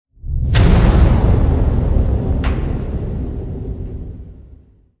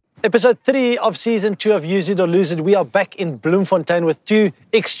Episode 3 of Season 2 of Use It or Lose It. We are back in Bloemfontein with two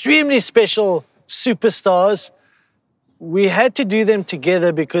extremely special superstars. We had to do them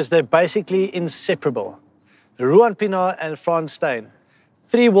together because they're basically inseparable. Ruan Pienaar and Frans Steyn.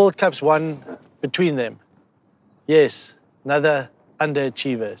 3 World Cups won between them. Yes, another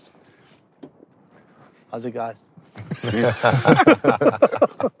underachievers. How's it, guys?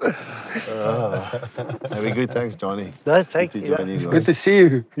 Very good, thanks, Johnny. No, thank you. It's good to see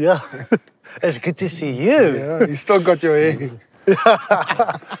you. Yeah, it's good to see you. Yeah, you still got your hair.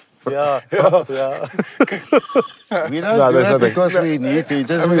 Yeah. We don't do that because we need to.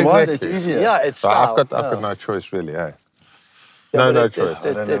 Just we want. It's easier. Yeah, it's So style. I've got no choice really, eh? Yeah, no but choice.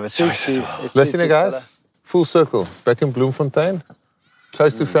 It suits you. It suits Listen, you, guys, Scalla. full circle, back in Bloemfontein,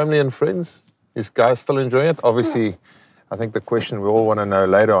 close to family and friends. Is guys still enjoying it? Obviously, I think the question we all want to know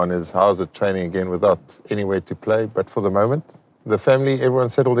later on is how's it training again without anywhere to play? But for the moment, the family, everyone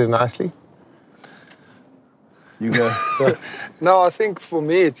settled in nicely? You go. No, I think for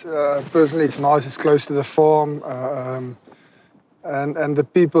me, it's personally, it's nice. It's close to the farm, and the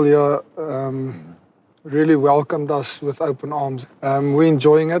people here really welcomed us with open arms. We're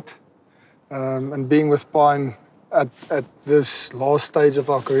enjoying it, and being with Pine at this last stage of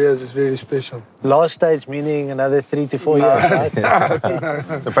our careers is really special. Last stage meaning another 3 to 4 years, right?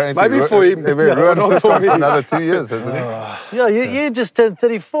 Apparently, Maybe for him. Maybe Yeah, Ruan's not just for gone me. for another 2 years, hasn't he? Yeah, you just turned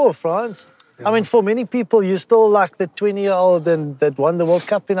 34, Frans. I mean, for many people, you're still like the 20-year-old that won the World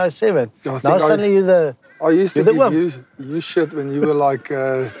Cup in 07. Yeah, I think Now suddenly you're the... I used to You're the give you shit when you were like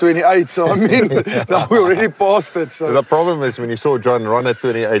 28, so I mean, now we already passed it. So. The problem is when you saw John run at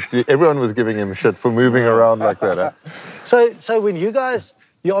 28, everyone was giving him shit for moving around like that. Eh? So when you guys,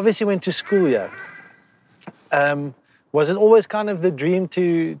 you obviously went to school, yeah. Was it always kind of the dream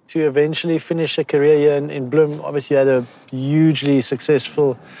to eventually finish a career here in Bloem? Obviously, you had a hugely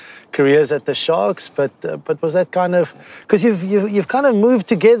successful careers at the Sharks, but was that kind of because you've kind of moved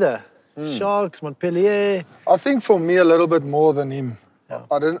together, Sharks, Montpellier. I think for me a little bit more than him. Yeah.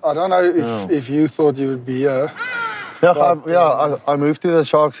 I don't know if you thought you would be here. I moved to the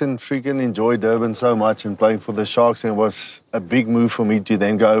Sharks and freaking enjoyed Durban so much and playing for the Sharks, and it was a big move for me to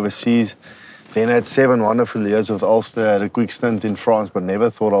then go overseas. Then I had 7 wonderful years with Ulster, had a quick stint in France, but never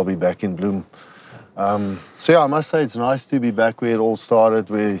thought I'll be back in Bloem. So yeah, I must say it's nice to be back where it all started,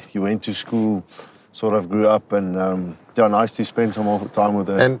 where you went to school, sort of grew up, and yeah, nice to spend some more time with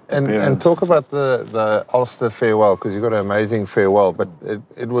the parents. And talk about the Ulster farewell, because you got an amazing farewell, but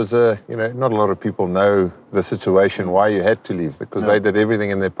it was not a lot of people know the situation why you had to leave, because they did everything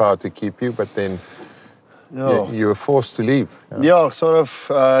in their power to keep you, but then you were forced to leave. Yeah, sort of.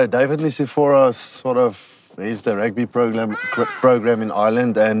 David Nisifora sort of is the rugby program in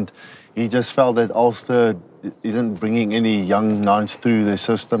Ireland, and he just felt that Ulster isn't bringing any young nines through the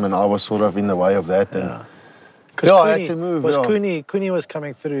system, and I was sort of in the way of that. And I had to move. Cooney was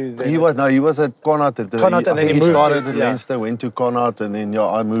coming through then. He was at Connacht. And then he he moved started to- at yeah. Leinster, went to Connacht, and then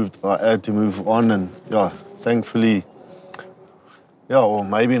I moved. I had to move on, and thankfully, or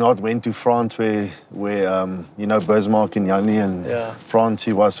maybe not, went to France where Bismarck and Yanni and France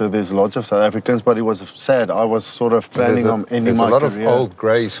he was. So there's lots of South Africans, but it was sad. I was sort of planning on ending my career. There's a lot of old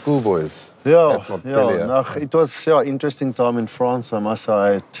grey schoolboys. It was interesting time in France. I must say, I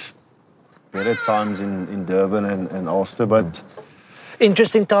had better times in Durban and Ulster, but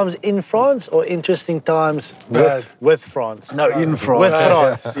Interesting times in France or interesting times with France? no, in France. With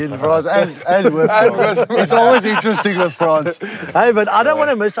France. In France and with France. It's always interesting with France. Hey, but I don't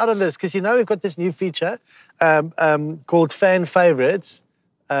want to miss out on this because we've got this new feature called Fan Favorites,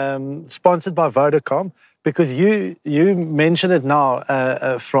 sponsored by Vodacom. Because you mention it now,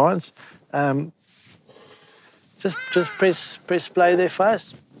 France. Just press play there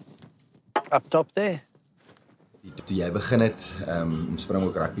first. Up top there. Toe jy begin het om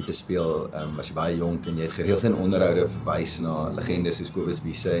Springbok rugby te speel, was jy baie jonk en jy het gereeld in onderhoude verwys na legendes soos Kobus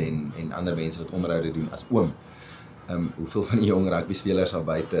Wiese en ander mense wat onderhoude doen as oom. Hoeveel van die jong rugby spelers daar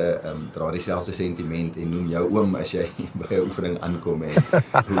buite dra dieselfde sentiment en noem jou oom as jy by 'n oefening aankom en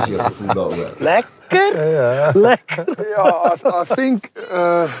hoe is jou gevoel daaroor? Lekker! Lekker! Yeah, I think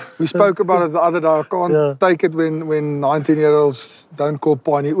we spoke about it the other day. I can't take it when 19-year-olds don't call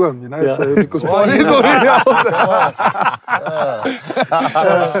Piney Oom, so because Piney is already out there.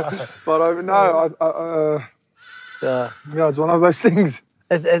 But it's one of those things.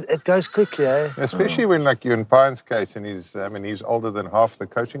 It goes quickly, eh? Especially when, like you in Pine's case, and he's older than half the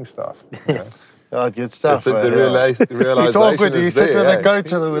coaching staff. Good stuff. The realization It's awkward. You is sit there, with the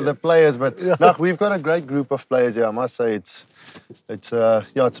coach and with the players, but we've got a great group of players here. I must say, it's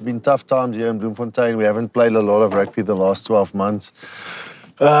been tough times here in Bloemfontein. We haven't played a lot of rugby the last 12 months.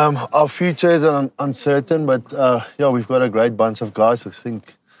 Our future is uncertain, but yeah, we've got a great bunch of guys. I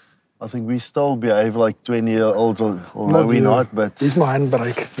think we still behave like 20-year-olds, although we're not. But He's my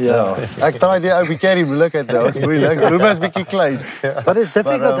handbrake. yeah, ek try die ou bietjie carry look at those. We like Ruben's bietjie klein. But it's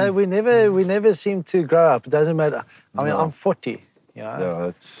difficult. We never seem to grow up. It doesn't matter. I mean, I'm 40.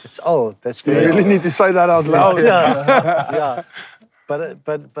 Yeah, It's old. That's You very really old. need to say that out loud. Yeah.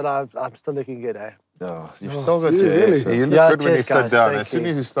 But I'm still looking good, eh? yeah, you've still got yeah, your hair. really? So. You look Yeah, good when you cheers, sit guys. down. Thank As soon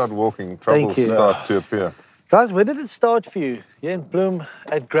you. as you start walking, troubles you. start to appear. Guys, where did it start for you? Yeah, in Bloem,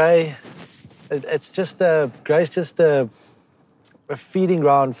 at Grey. It's just Grey's just a feeding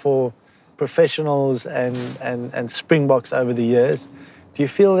ground for professionals and Springboks over the years. Do you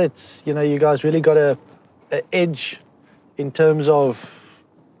feel it's, you guys really got a edge in terms of,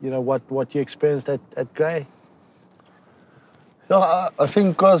 what you experienced at Grey? Yeah, I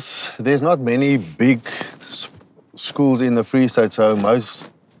think because there's not many big schools in the Free State, so most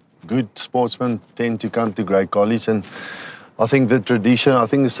good sportsmen tend to come to Grey College, and I think the tradition. I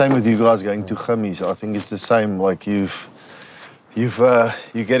think the same with you guys going to Gimmies. I think it's the same. Like you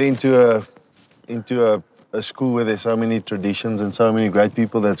get into a school where there's so many traditions and so many great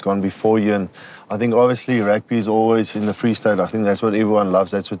people that's gone before you, and I think obviously rugby is always in the Free State. I think that's what everyone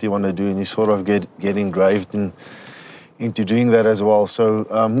loves. That's what you want to do, and you sort of get engraved into doing that as well. So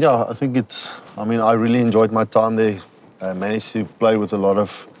yeah, I think I really enjoyed my time there. I managed to play with a lot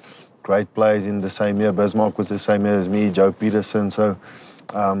of great players in the same year. Bismarck was the same year as me, Joe Peterson. So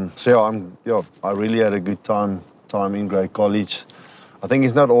yeah, I really had a good time in Grey College. I think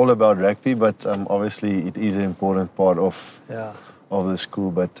it's not all about rugby, but obviously it is an important part of the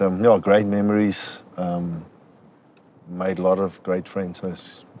school. But yeah, great memories. Made a lot of great friends. So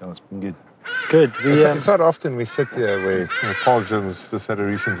it's been good. Good. It's not often we sit there where Paul Jim's just had a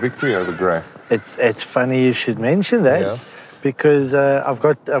recent victory over Grey. It's funny you should mention that because I've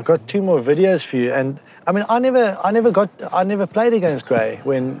got two more videos for you, and I mean I never played against Grey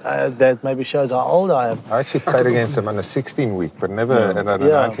when that maybe shows how old I am. I actually played against him on a 16 week, but never at a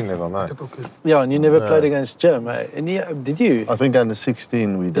 19 level, no. Yeah, and you never played against Jim, eh? And did you? I think under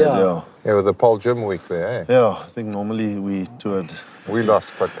 16 we did. Yeah. Yeah, with the Paul Jim week there, eh? Yeah, I think normally we toured. We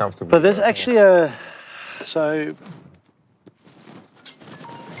lost quite comfortably. But there's actually so.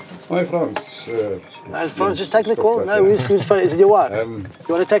 Hi, Frans. Frans, just take the call. No, who's phone? Is it your wife? You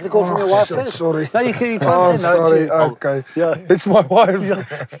want to take the call from your wife first? Sorry. No, you can't Oh, say no. sorry. to- Okay. Yeah. It's my wife.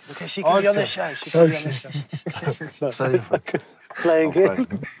 Okay, she can be on the show. She can be on the show. Sorry. Play again.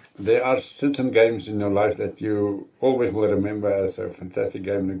 There are certain games in your life that you always will remember as a fantastic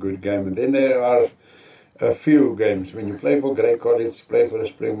game and a good game. And then there are a few games when you play for Grey College, play for the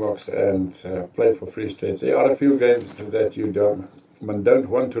Springboks, and play for Free State. There are a few games that you don't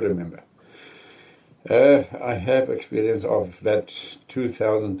want to remember. I have experience of that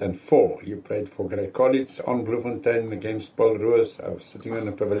 2004. You played for Grey College on Bloemfontein against Paul Roos. I was sitting in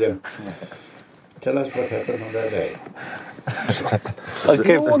the pavilion. Tell us what happened on that day.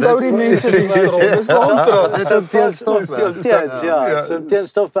 Okay, some Tian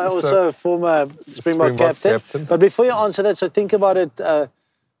stuff, but also a former Springbok captain. But before you answer that, so think about it,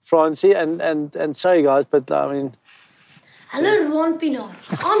 Francie, and sorry guys, but I mean. Hello, Ruan Pienaar.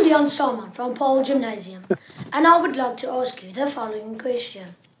 I'm Dion Salman from Paul Gymnasium, and I would like to ask you the following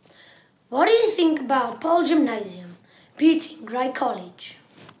question. What do you think about Paul Gymnasium beating Grey College?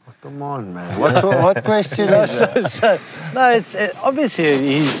 Come on, man. What question is that? No, it's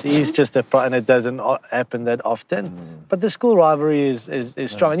obviously he's just a pro, and it doesn't happen that often. But the school rivalry is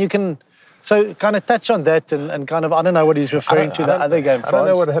strong, and you can so kind of touch on that and kind of I don't know what he's referring to the other game. I don't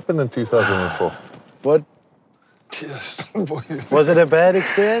know what happened in 2004. What Yes. was it? A bad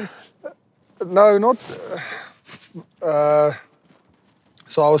experience? No, not.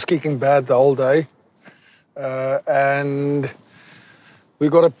 So I was kicking bad the whole day, and we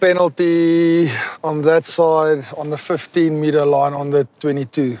got a penalty on that side on the 15-meter line on the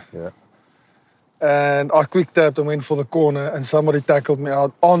 22. Yeah. And I quick tapped and went for the corner, and somebody tackled me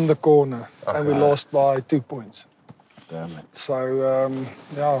out on the corner, and we lost by 2 points. Damn it. So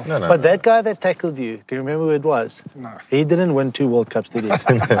yeah. No. But that guy that tackled you, can you remember who it was? No. He didn't win 2 World Cups, did he?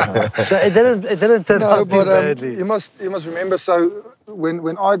 So it didn't turn No, out too but badly. you must remember. So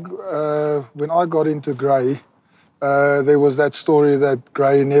when I got into Grey, there was that story that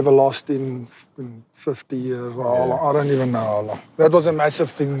Grey never lost in 50 years. Well, I don't even know how long. That was a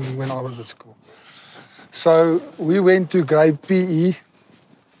massive thing when I was at school. So we went to Grey PE,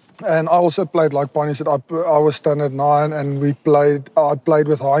 and I also played, like Bonnie said, I was standard 9, and I played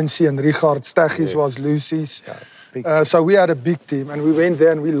with Heinzie and Richard. Steggies was Lucy's. So we had a big team, and we went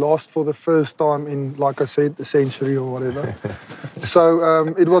there and we lost for the first time in, like I said, a century or whatever.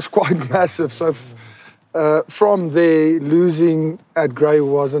 So it was quite massive. So from there, losing at Grey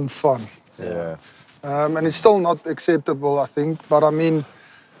wasn't fun. Yeah. And it's still not acceptable, I think. But I mean,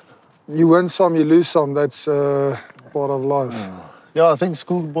 you win some, you lose some. That's part of life. Yeah, I think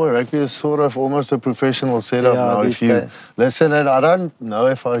schoolboy rugby is sort of almost a professional setup now. these If you days. listen, and I don't know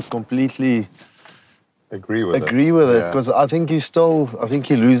if I completely Agree with it because I think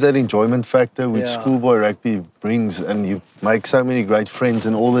you lose that enjoyment factor which Yeah. schoolboy rugby brings, and you make so many great friends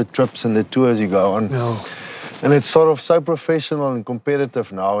and all the trips and the tours you go on. Yeah. And it's sort of so professional and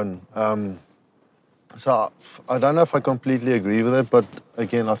competitive now, and so I don't know if I completely agree with it, but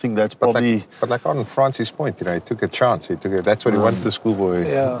again, I think that's probably. But like on Francis' point, he took a chance. That's what he wanted the schoolboy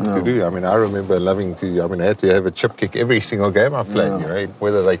to do. I mean, I remember loving to. I mean, I had to have a chip kick every single game I played.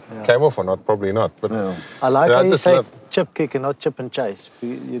 Whether they came off or not, probably not. But I like I how you just say love- chip kick and not chip and chase.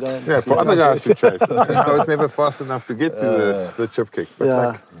 You don't. Yeah, for other guys to chase. I was never fast enough to get to the chip kick. But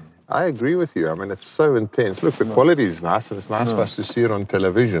like, I agree with you. I mean, it's so intense. Look, the quality is nice, and it's nice for us to see it on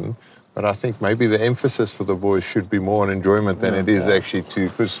television. But I think maybe the emphasis for the boys should be more on enjoyment than it is actually to,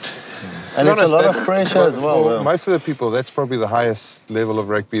 because And it's a lot of pressure as well. for most of the people, that's probably the highest level of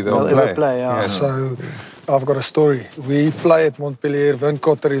rugby they'll ever play. play, yeah. So I've got a story. We play at Montpellier. Vin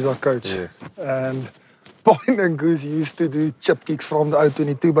Cotter is our coach. Yes. And Pine and Goose used to do chip kicks from the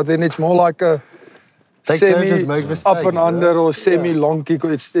O22, but then it's more like a Take chances, make mistakes, up and under or semi-long kick.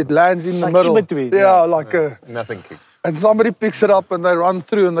 It lands in the Like middle. in between, Yeah, like a... Nothing kick. And somebody picks it up and they run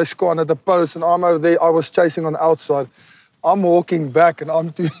through and they score under the post, and I'm over there. I was chasing on the outside. I'm walking back and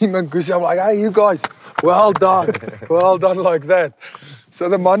I'm to him and Goosey. I'm like, hey, you guys, well done. Well done like that. So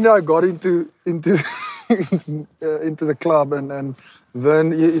the Monday I got into the club, and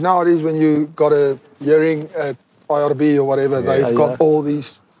then you know how it is when you got a hearing at IRB or whatever. They've got all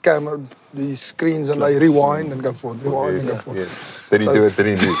these cameras, these screens, and they rewind and go forward, rewind and go forward. Yes. Did he do it? Did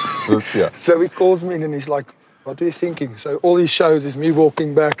he do it? Yeah. So he calls me in and he's like, what are you thinking? So all he shows is me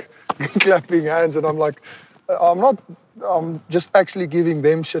walking back, clapping hands, and I'm like, I'm just actually giving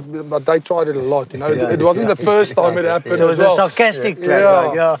them shit, but they tried it a lot, you know. It wasn't the first time it happened. So it was as well. a sarcastic play.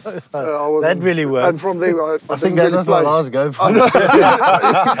 Yeah. That really worked. And from there, I I think didn't that really was my play. last go for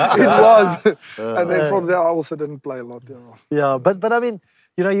It was. And then from there, I also didn't play a lot. Yeah, but I mean,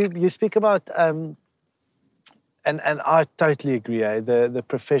 you speak about, and I totally agree. The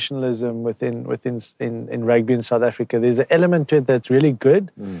professionalism in rugby in South Africa. There's an element to it that's really good.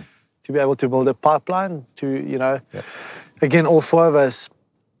 To be able to build a pipeline to, again, all four of us,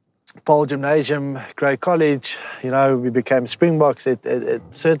 Paul Gymnasium, Grey College, we became Springboks.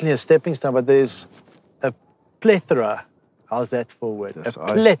 It's certainly a stepping stone, but there's a plethora. How's that for a word? Yes,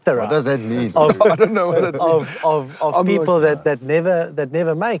 A plethora. What does that mean? I don't know what it of people that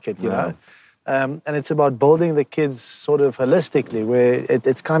never make it, you know. And it's about building the kids sort of holistically, where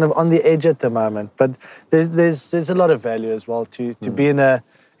it's kind of on the edge at the moment. But there's a lot of value as well to be in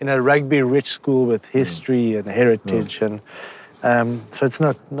a rugby-rich school with history and heritage, and so it's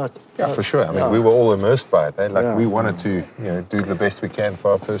not. Yeah, for sure. I mean, we were all immersed by it. Like we wanted to, do the best we can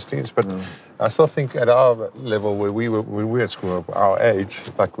for our first teams. But I still think at our level, where we were at school, our age,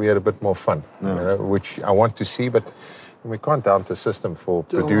 like we had a bit more fun, which I want to see. But we can't doubt the system for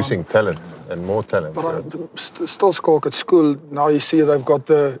producing talent and more talent. But I still Schalk at school. Now you see they've got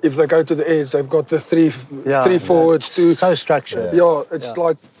if they go to the edge, they've got the three forwards. So structured. Yeah, it's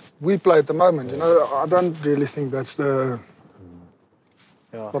like we play at the moment. I don't really think that's the.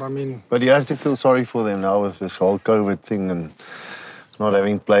 But I mean. But you have to feel sorry for them now with this whole COVID thing and not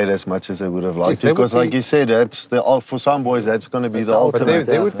having played as much as they would have liked to. Because, like you said, for some boys, that's going to be the ultimate.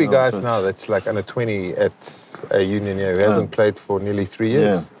 But there would be guys now that's like under 20 at a union who hasn't played for nearly 3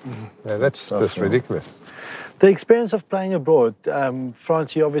 years. Yeah, that's just ridiculous. The experience of playing abroad,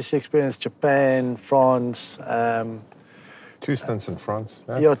 France, you obviously experienced Japan, France. 2 stints in France.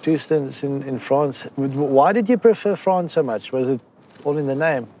 No? Yeah, 2 stints in France. Why did you prefer France so much? Was it all in the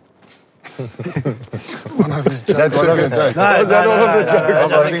name? One of his jokes. That's one of the jokes. Was that all of the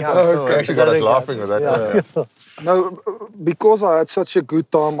jokes? You actually got us laughing with that. No, because I had such a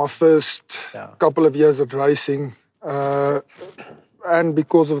good time my first couple of years at racing, and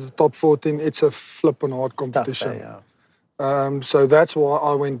because of the top 14, it's a flippin' hard competition. So that's why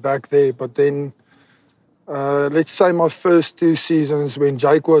I went back there. But then, let's say my first 2 seasons when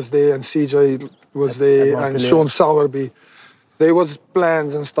Jake was there and CJ was there and Sean Sowerby, there was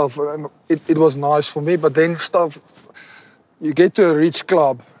plans and stuff, and it was nice for me. But then you get to a rich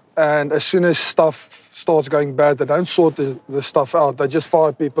club, and as soon as stuff starts going bad, they don't sort the stuff out. They just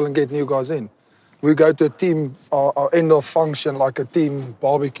fire people and get new guys in. we go to a team, our end of function, like a team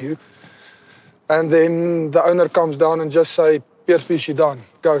barbecue. And then the owner comes down and just say, Pierspies, you done,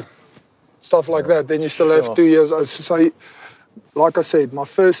 go. Stuff like that. Then you still have 2 years. So, like I said, my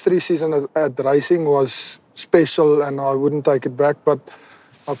first 3 seasons at racing was special and I wouldn't take it back. But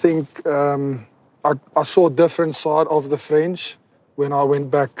I think I saw a different side of the French when I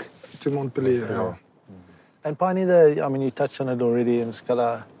went back to Montpellier. Yeah. And Pienaar, I mean, you touched on it already, and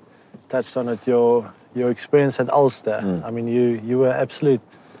Scalla touched on it, your experience at Ulster. I mean, you were absolute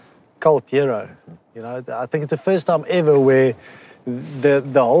cult hero. You know, I think it's the first time ever where the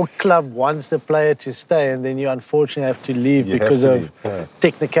whole club wants the player to stay, and then you unfortunately have to leave because of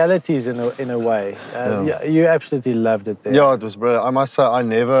technicalities in a way. You absolutely loved it there. Yeah, it was brilliant. I must say, I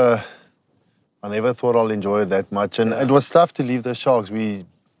never thought I'll enjoy it that much, and it was tough to leave the Sharks. We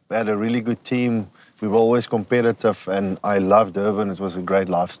had a really good team. We were always competitive, and I loved Durban. It was a great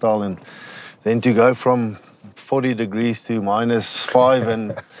lifestyle, and then to go from 40 degrees to -5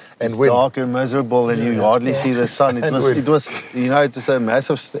 and it's dark and miserable, and you hardly see the sun. It was, you know, it was a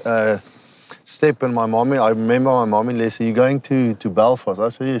massive step. And I remember my mom in Leicester, you're going to Belfast. I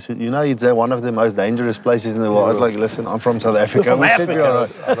said, yes, you know, it's one of the most dangerous places in the world. I was like, listen, I'm from South Africa. From Africa.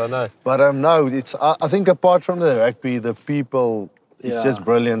 I don't know. But no, I think apart from the rugby, the people, it's just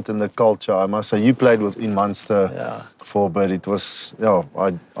brilliant in the culture. I must say, you played in Munster for a bit. It was,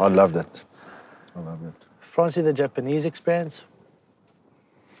 I loved it. I loved it. Francie, the Japanese experience?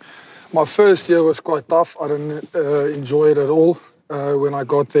 My first year was quite tough. I didn't enjoy it at all. When I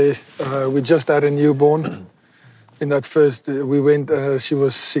got there, we just had a newborn. In that first, we went, she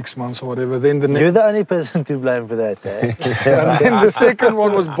was 6 months or whatever. Then You're the only person to blame for that, eh? And then the second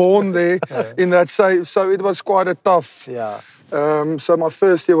one was born there in that same, so it was quite a tough. Yeah. So my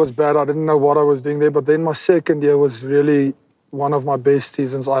first year was bad. I didn't know what I was doing there. But then my second year was really one of my best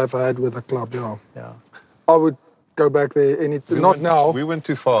seasons I ever had with the club. Yeah. I would go back there not now. We went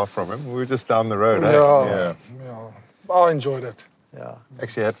too far from him. We were just down the road. Yeah. I enjoyed it. Yeah.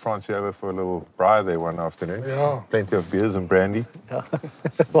 Actually, I had Francois over for a little braai there one afternoon. Yeah. Plenty of beers and brandy. Yeah.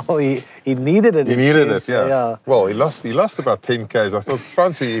 Well, he needed it. He needed it, yeah. Well, he lost about 10 Ks. I thought,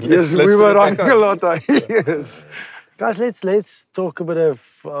 Francie, yes, we were running a lot. Yes. Guys, let's talk a bit of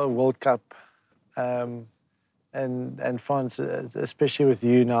World Cup, and France, especially with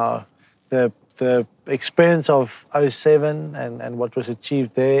you now, the experience of 07 and what was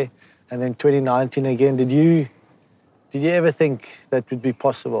achieved there, and then 2019 again. Did you ever think that would be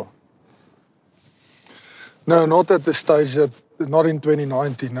possible? No, not at the stage. Not in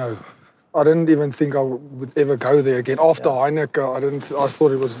 2019. No, I didn't even think I would ever go there again. After Heineken, I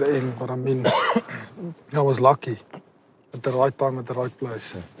thought it was the end. But I mean, I was lucky. At the right time, at the right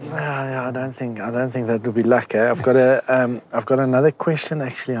place. Yeah, I don't think that would be luck. Eh? I've got another question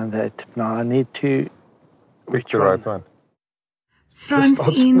actually on that. Now I need to pick the right one. France,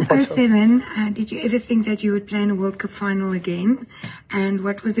 in 07, did you ever think that you would play in a World Cup final again? And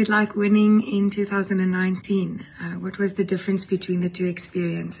what was it like winning in 2019? What was the difference between the two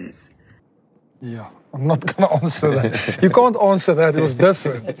experiences? Yeah, I'm not going to answer that. You can't answer that. It was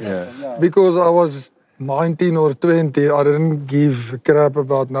different. Because I was 19 or 20, I didn't give a crap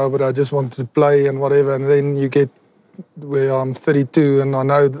about nobody. I just wanted to play and whatever. And then you get where I'm 32 and I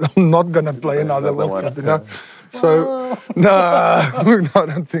know that I'm not going to play another World Cup, you know? So, no, I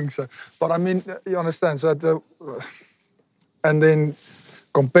don't think so. But I mean, you understand. So, and then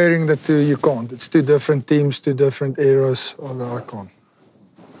comparing the two, you can't. It's two different teams, two different eras. Although I can't.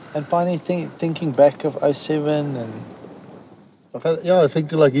 And Pienaar, thinking back of 07 and... Yeah, I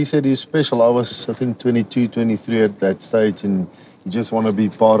think like he said, he's special. I was, I think, 22, 23 at that stage, and you just want to be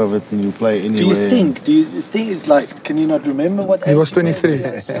part of it and you play anywhere. Do you think it's like, can you not remember what he was 23. He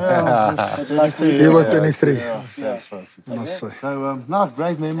was 23. That's right. I must say. So, no,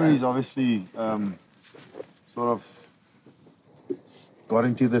 great memories, obviously. Sort of got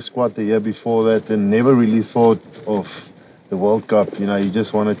into the squad the year before that and never really thought of the World Cup. You know, you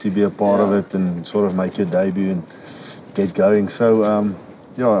just wanted to be a part of it and sort of make your debut and get going. So,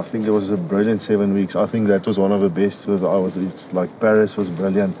 I think it was a brilliant 7 weeks. I think that was one of the best. It's like Paris was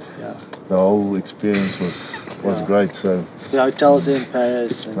brilliant. Yeah. The whole experience was great. So the hotels in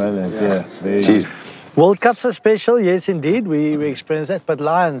Paris. Brilliant, very nice. World Cups are special, yes, indeed. We experienced that, but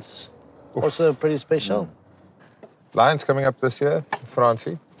Lions also pretty special. Lions coming up this year,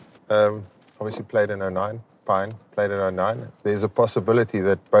 Francie. Obviously played in 09. Pine played in 09. There's a possibility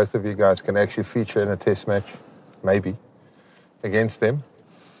that both of you guys can actually feature in a test match. Maybe, against them.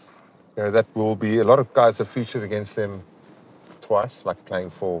 You know, that will be, a lot of guys have featured against them twice, like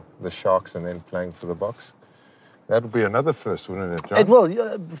playing for the Sharks and then playing for the Boks. That would be another first, wouldn't it, John? It will.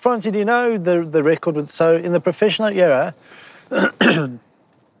 Francie, do you know the record with... So in the professional era,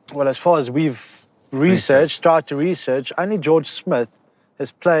 well, as far as we've tried to research, only George Smith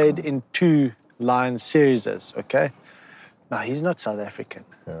has played in 2 Lions series, okay? Now, he's not South African.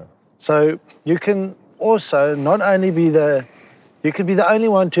 Yeah. So you can also not only be you can be the only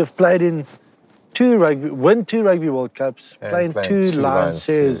one to have played in win 2 Rugby World Cups, play in 2 Lions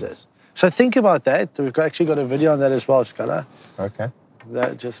series. So think about that. We've actually got a video on that as well, Scalla. Okay.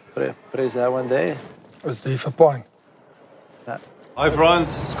 Just press that one there. Is die vir Pine? Hi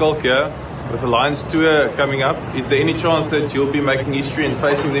Frans, Schalk here. With the Lions tour coming up, is there any chance that you'll be making history and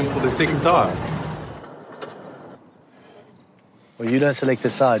facing them for the second time? Well, you don't select the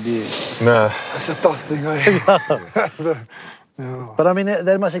side, do you? No. That's a tough thing, eh? Yeah. But I mean,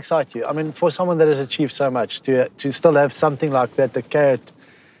 that must excite you. I mean, for someone that has achieved so much, to still have something like that, the carrot,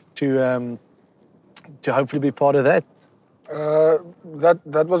 to hopefully be part of that.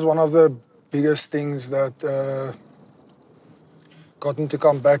 That was one of the biggest things that got me to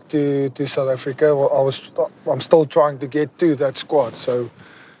come back to South Africa. Well, I'm still trying to get to that squad, so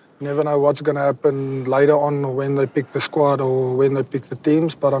you never know what's going to happen later on, or when they pick the squad or when they pick the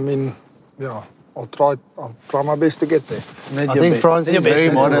teams. But I mean, yeah, I'll try my best to get there. I think Francie is very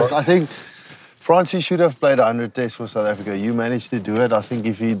modest. I think Francie should have played 100 tests for South Africa. You managed to do it. I think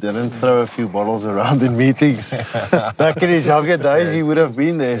if he didn't throw a few bottles around in meetings back in his younger days, he would have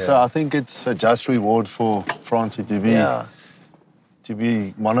been there. So I think it's a just reward for Francie to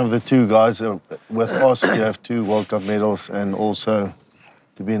be one of the 2 guys with us to have 2 World Cup medals and also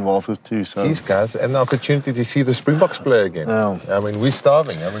to be involved with 2. So. These guys, and the opportunity to see the Springboks play again. Yeah. I mean, we're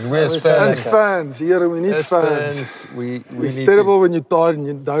starving. I mean, we're as And fans. fans, here we need fans. We It's need terrible when you're tired and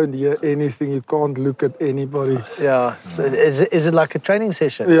you don't hear anything. You can't look at anybody. Yeah. So is it like a training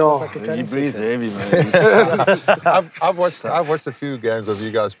session? Yeah. Like a He training breathes session. heavy, man. I've watched a few games of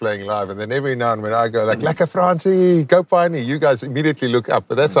you guys playing live, and then every now and then I go like, "Lekker Francie, go Piney." You guys immediately look up,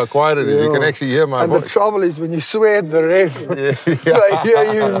 but that's how quiet it is. You can actually hear my And voice. the trouble is when you swear at the ref, they hear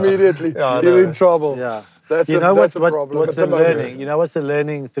you immediately. Yeah, I You're know. in trouble. Yeah. That's You a know that's what's a problem. what's at the the moment. learning? You know what's the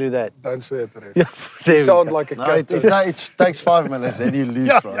learning through that? Don't swear at the ref. Yeah. There You we sound go. like a No, captain. it takes 5 minutes, then you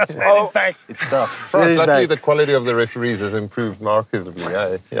lose, Francie. It's tough. France, It is luckily bad. the quality of the referees has improved markedly.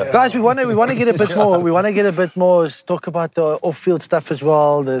 Yeah. Guys, we want to get a bit more. We want to get a bit more. Talk about the off-field stuff as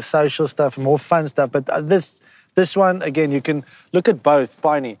well, the social stuff, more fun stuff. But this one again, you can look at both.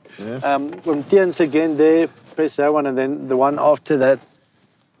 Piney. Yes. From Tiens again there, press that one, and then the one after that.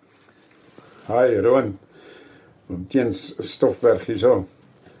 Hi, Ruan. Tiens Stoffberg hier so.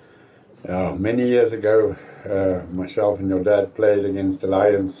 Many years ago, myself and your dad played against the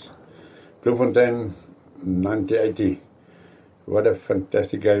Lions. Bloemfontein, 1980. What a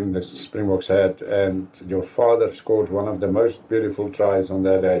fantastic game the Springboks had, and your father scored one of the most beautiful tries on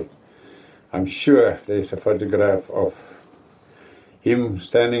that day. I'm sure there's a photograph of him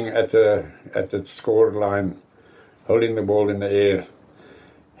standing at the score line, holding the ball in the air.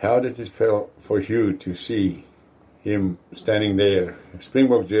 How did it feel for you to see him standing there,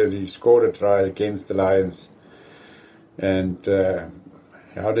 Springbok jersey, scored a try against the Lions, and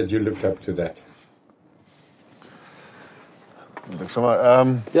how did you look up to that?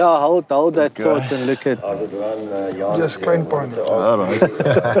 Yeah, hold that thought and look at. Just klein point.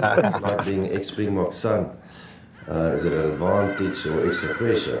 Not being ex-Springbok son, is it an advantage or extra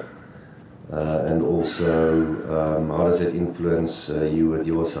pressure? And also, how does it influence you with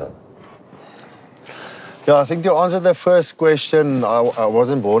your son? Yeah, I think to answer the first question, I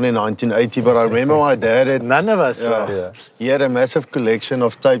wasn't born in 1980, but I remember my dad had... None of us were. Yeah, he had a massive collection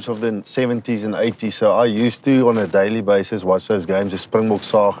of tapes of the 70s and 80s, so I used to, on a daily basis, watch those games, the Springbok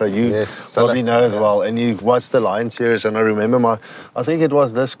saga. You probably know as well, and you watch the Lions series, and I remember I think it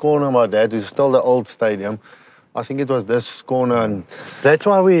was this corner, my dad, who's still the old stadium. I think it was this corner, and... That's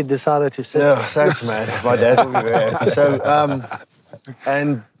why we decided to sit. Yeah, thanks, man. My dad will be very happy. So,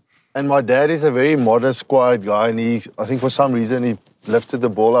 and my dad is a very modest, quiet guy, and I think for some reason he lifted the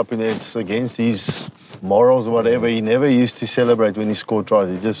ball up, and it's against his morals or whatever. He never used to celebrate when he scored tries.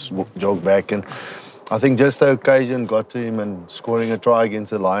 He just jogged back, and I think just the occasion got to him, and scoring a try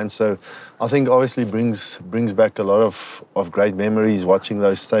against the Lions. So I think obviously brings back a lot of great memories, watching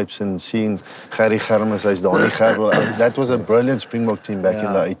those tapes and seeing Gerrie Germes, Donnie Gerwel. That was a brilliant Springbok team back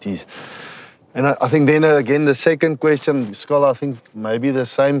in the 80s. And I think then again, the second question, Scalla, I think maybe the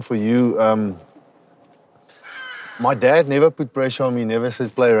same for you. My dad never put pressure on me, never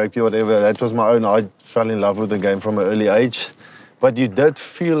said play rugby or whatever. That was my own. I fell in love with the game from an early age. But you did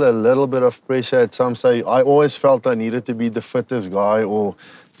feel a little bit of pressure at some stage. I always felt I needed to be the fittest guy or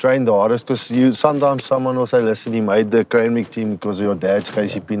trained the hardest because sometimes someone will say, listen, you made the Cranwick team because of your dad's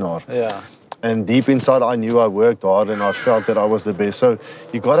Ruan Pienaar. Yeah. And deep inside, I knew I worked hard and I felt that I was the best. So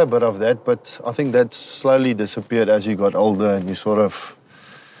you got a bit of that, but I think that slowly disappeared as you got older and you sort of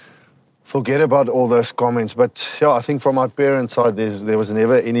forget about all those comments. But yeah, I think from my parents' side, there was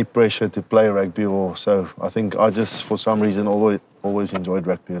never any pressure to play rugby or so. I think I just, for some reason, always enjoyed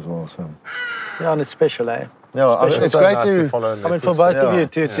rugby as well. So Yeah, and it's special, eh? yeah, it's so great nice to follow in I their mean, for footsteps. both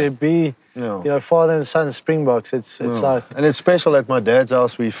of you to be, you know, father and son Springboks, it's like... And it's special at my dad's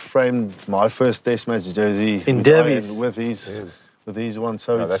house. We framed my first Test match jersey In which derbies. with his one.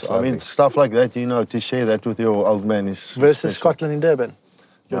 So Oh, it's, that's I mean, lovely. stuff like that, you know, to share that with your old man is Versus special. Scotland in Durban.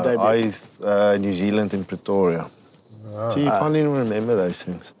 Your debut. New Zealand in Pretoria. So you can't even remember those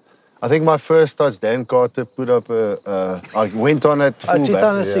things. I think my first touch, Dan Carter put up I went on at fullback.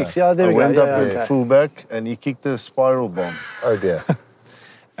 2006, yeah, there I we go. went up Yeah, at okay. fullback and he kicked a spiral bomb. Oh dear.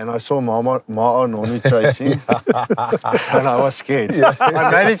 And I saw Ma'a Noni chasing and I was scared.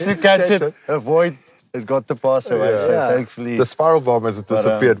 I managed to catch it, avoid, it got the pass away. So thankfully... The spiral bomb has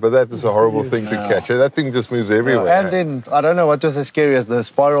disappeared, but that is a horrible thing to catch. That thing just moves everywhere. And then, I don't know what was the scariest, the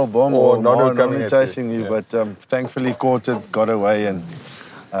spiral bomb Or or Nono Ma'a coming Noni at chasing you. you. But thankfully caught it, got away and...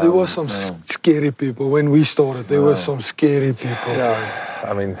 There were some scary people when we started. There were some scary people.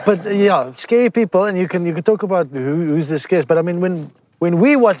 I mean, But yeah, scary people, and you can talk about who's the scariest. But I mean, when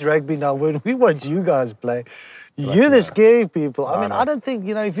we watch rugby now, when we watch you guys play, you're the scary people. I mean, I don't think,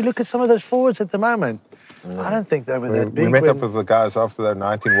 you know, if you look at some of those forwards at the moment, I don't think they were that big. we met up with the guys after the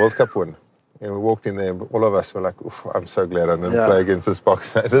 19 World Cup win. And we walked in there, and all of us were like, oof, I'm so glad I didn't play against this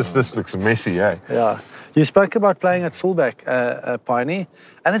box. This looks messy, eh? Yeah. You spoke about playing at fullback, Piney,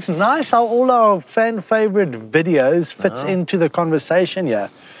 and it's nice how all our fan favourite videos fits into the conversation here.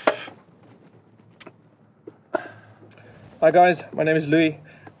 Hi guys, my name is Louis.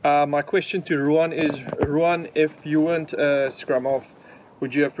 My question to Ruan is, Ruan, if you weren't a scrum half,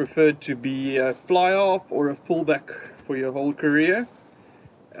 would you have preferred to be a fly half or a fullback for your whole career?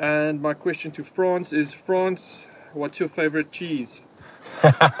 And my question to France is, France, what's your favourite cheese?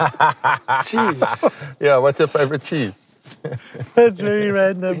 Cheese. Yeah, what's your favourite cheese? That's very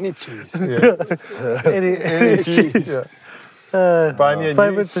random. Any cheese. Any cheese.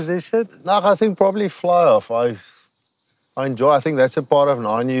 Favourite position? No, I think probably fly off. I enjoy. I think that's a part of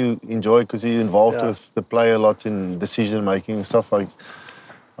nine you enjoy because you're involved with the player a lot in decision making and stuff like.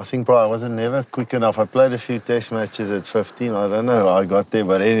 I think probably I wasn't never quick enough. I played a few test matches at 15. I don't know how I got there,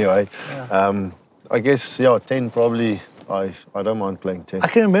 but anyway, I guess 10 probably. I don't mind playing 10. I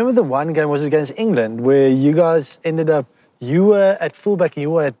can remember the one game was against England where you guys ended up. You were at fullback and you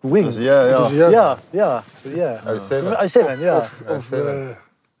were at wing. Yeah. 07. Yeah.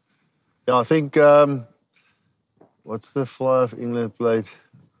 Yeah, I think. What's the fly of England played?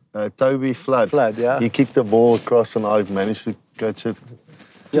 Toby Flood. Flood, yeah. He kicked the ball across and I managed to catch it.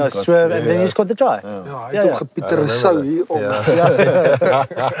 Yeah, swerve, and then you scored the try. Ja, Pieter Rousseau hier om.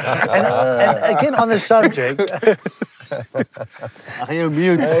 And again, on the subject, Are you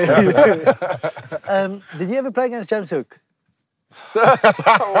mute? did you ever play against James Hook? Oh,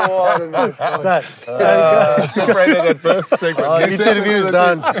 wat 'n nice guy. No. Separated at birth segment. Interview's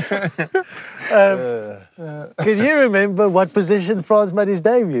done. Can you remember what position France made his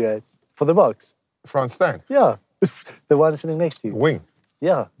debut at for the box? Frans Steyn. Yeah, the one sitting next to you. Wing.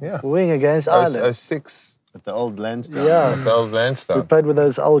 Yeah, Yeah. wing against Ireland. 06. At the old Lansdowne. Yeah, The old we Lansdowne. played with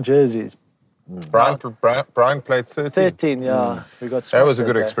those old jerseys. Brian played 13. 13, yeah. We got That was a smashed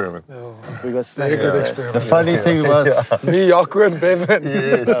good that day. experiment. We got Very smashed. good that day. experiment. The funny thing was, Me, Jaco and Bevan.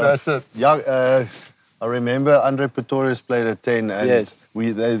 Yes, that's it. I remember Andre Pretorius played at 10 and Yes.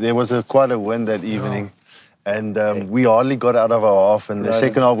 there was quite a win that evening. And we hardly got out of our half. And the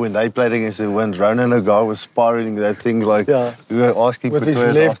second half, when they played against the wind, Ronan Agar was spiraling that thing like we were asking With his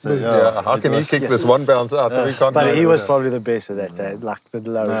Pretorius left after. boot. Yeah, how can he kick this one bounce out? We can't But do he it. was probably the best at that day, like the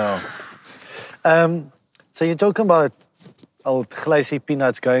lowest. So you're talking about old glazy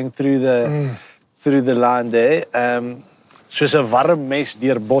peanuts going through the line there. Soos 'n warm mes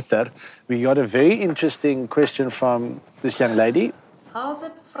deur botter. We got a very interesting question from this young lady. How's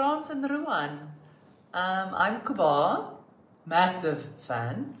it, France and Ruan? I'm Kuba, massive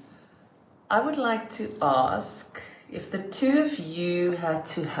fan. I would like to ask if the two of you had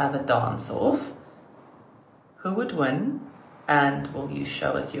to have a dance-off, who would win and will you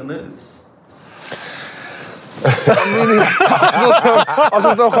show us your moves? As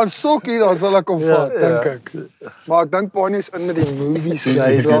ons nou gaan sokkie, dan sal ek hom vat, dink ek. Maar ek dink Bonnie is in met die movies. Ja,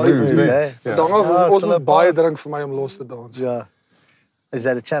 hy's Ja, goed, hè? Dan ons moet baie drink vir my om los te dans. Ja. Is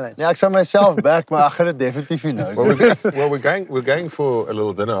that a challenge? Ja, ek sal myself back, maar ek gaan dit definitief nie nou. We're going for a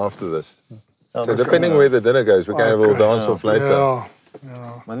little dinner after this. So depending where the dinner goes, we can have a little dance off later.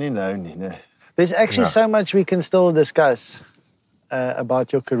 Maar nie nou nie, nee. There's actually so much we can still discuss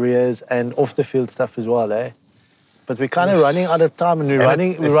about your careers and off the field stuff as well, eh? But we're kind of running out of time and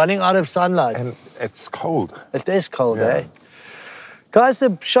we're running out of sunlight. And it's cold. It is cold, eh? Guys,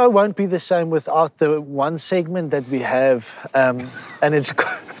 the show won't be the same without the one segment that we have, and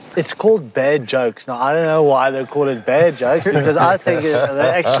it's called Bad Jokes. Now, I don't know why they call it Bad Jokes, because I think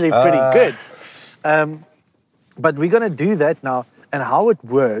they're actually pretty good. But we're going to do that now. And how it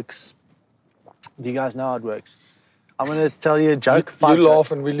works, do you guys know how it works? I'm going to tell you a joke. You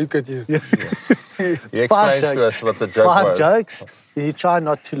laugh and we look at you. He explains to us what the joke was. 5 jokes. You try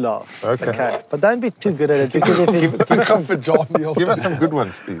not to laugh. Okay. But don't be too good at it, because if you give us some good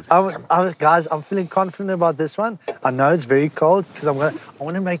ones, please. Guys, I'm feeling confident about this one. I know it's very cold, because I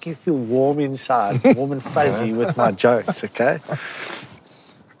want to make you feel warm inside, warm and fuzzy with my jokes, okay?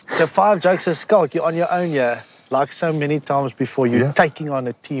 So 5 jokes of Schalk, you're on your own here. Like so many times before, you're taking on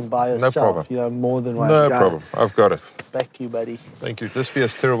a team by yourself. No problem. You know, more than one No guy. problem. I've got it. Back you, buddy. Thank you. Just be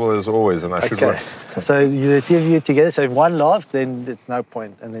as terrible as always, and I should win. So the two of you together. So if one laughed, then there's no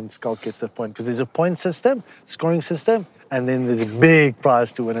point, and then Schalk gets the point, because there's a point system, scoring system, and then there's a big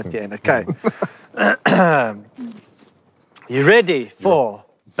prize to win at the end. Okay. You ready for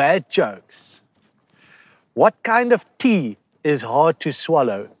bad jokes? What kind of tea is hard to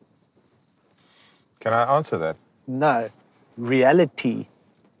swallow? Can I answer that? No. Reality.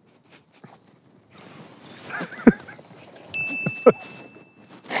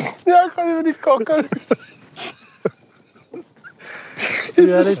 Ja, ik ga even die kokken.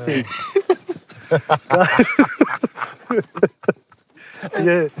 Reality.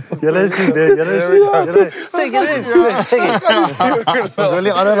 Julle sien dit. Take it in. Take it. Ons wil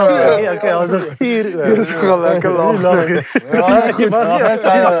nie ander nog. Okay, ons is hier. Dis gewoon lekker lag.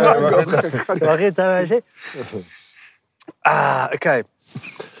 Mag jy dan sê? Okay.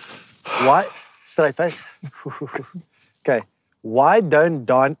 Why? Straight face. Okay. Why don't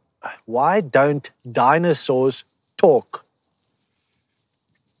dinosaurs talk?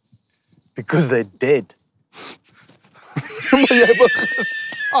 Because they're dead.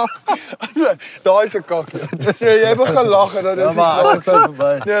 Daai is 'n kakkie. Jy begin lag en dan is dit snaaks.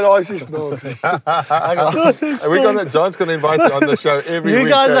 Nee, daai is snaaks. John's going to invite you on the show every week. You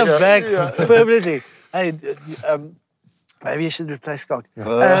guys are back permanently. Hey, maybe you should replace Schalk. I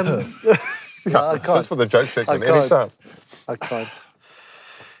can't. Just for the joke section, anytime. I can't.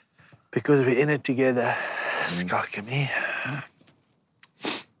 Because we're in it together, Schalk and me.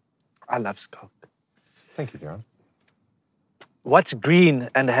 I love Schalk. Thank you, John. What's green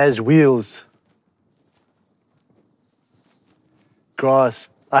and has wheels? Grass.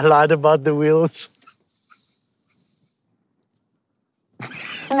 I lied about the wheels.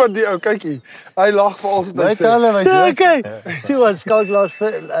 Maar die ou kykie, hy lag vir alles wat hy sê. Okay. 2-1 Schalk last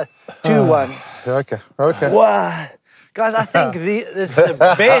 2-1. Okay. Wow. Guys, I think this is the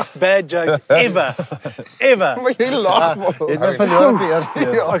best bad jokes ever. Maar jy lag maar.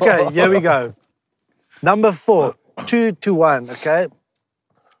 Okay, here we go. Number 4. 2-1, okay?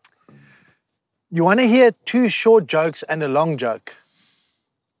 You want to hear 2 short jokes and a long joke?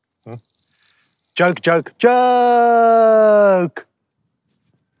 Joke.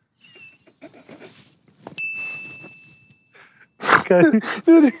 Okay.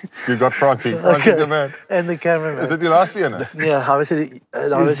 You got Francie. Francie's your man. And the cameraman. Is it your last year? Yeah, obviously 4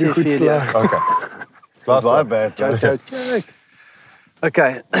 Okay. Last one. Bad. Joke.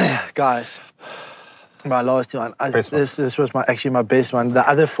 Okay, guys. My last one. This was actually my best one. The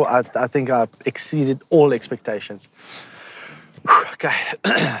other 4, I think I exceeded all expectations. Okay.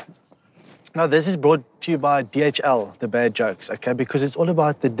 Now, this is brought to you by DHL, the bad jokes, okay? Because it's all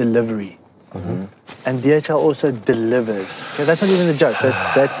about the delivery. And DHL also delivers. Okay, that's not even a joke.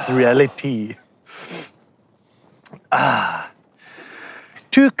 That's the reality.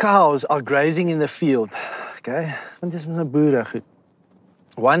 2 cows are grazing in the field. Okay?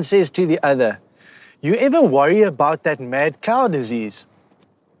 One says to the other, "You ever worry about that mad cow disease?"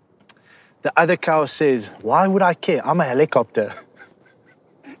 The other cow says, "Why would I care? I'm a helicopter."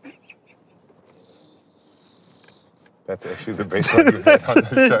 That's actually the best one you've had on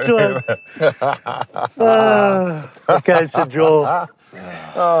the show. Okay, it's a draw.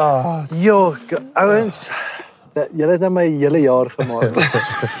 Yo, ouwens, julle het my hele jaar gemaak.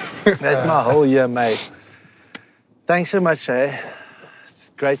 That's my whole year, mate. Thanks so much,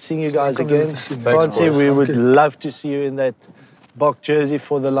 Great seeing you guys again. Francie, we would love to see you in that Bok jersey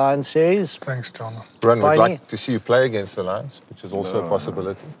for the Lions series. Thanks, John. Ruan, we'd Piney. like to see you play against the Lions, which is also a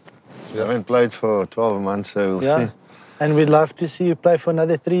possibility. I haven't played for 12 months, so we'll see. And we'd love to see you play for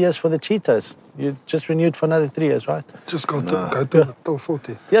another 3 years for the Cheetahs. You just renewed for another 3 years, right? Just go till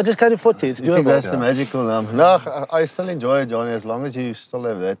 40. Yeah, just go to 40. It's You think doable. that's the magical number? No, I still enjoy it, Johnny. As long as you still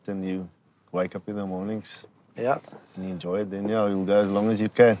have that and you wake up in the mornings Yeah. and you enjoy it, then yeah, you'll go as long as you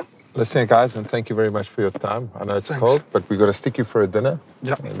can. Listen, guys, and thank you very much for your time. I know it's Thanks. cold, but we've got to stick you for a dinner.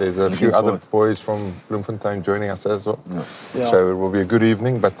 Yeah. And there's a few other boys from Bloemfontein joining us as well. Yeah. So it will be a good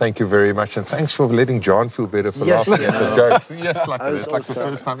evening, but thank you very much. And thanks for letting John feel better for Yes. laughing at the jokes. Yes, like, That was it's like the awesome.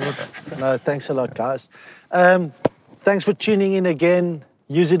 first time ever. No, thanks a lot, guys. Thanks for tuning in again.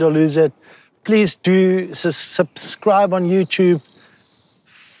 Use it or lose it. Please do subscribe on YouTube.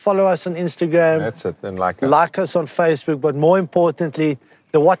 Follow us on Instagram. That's it. And like us. Like us on Facebook. But more importantly,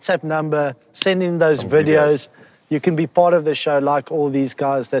 the WhatsApp number. Send in those Some videos. You can be part of the show like all these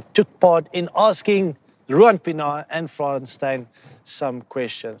guys that took part in asking Ruan Pienaar and Frans Steyn some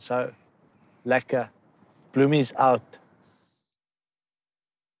questions. So, lekker. Bloomies out.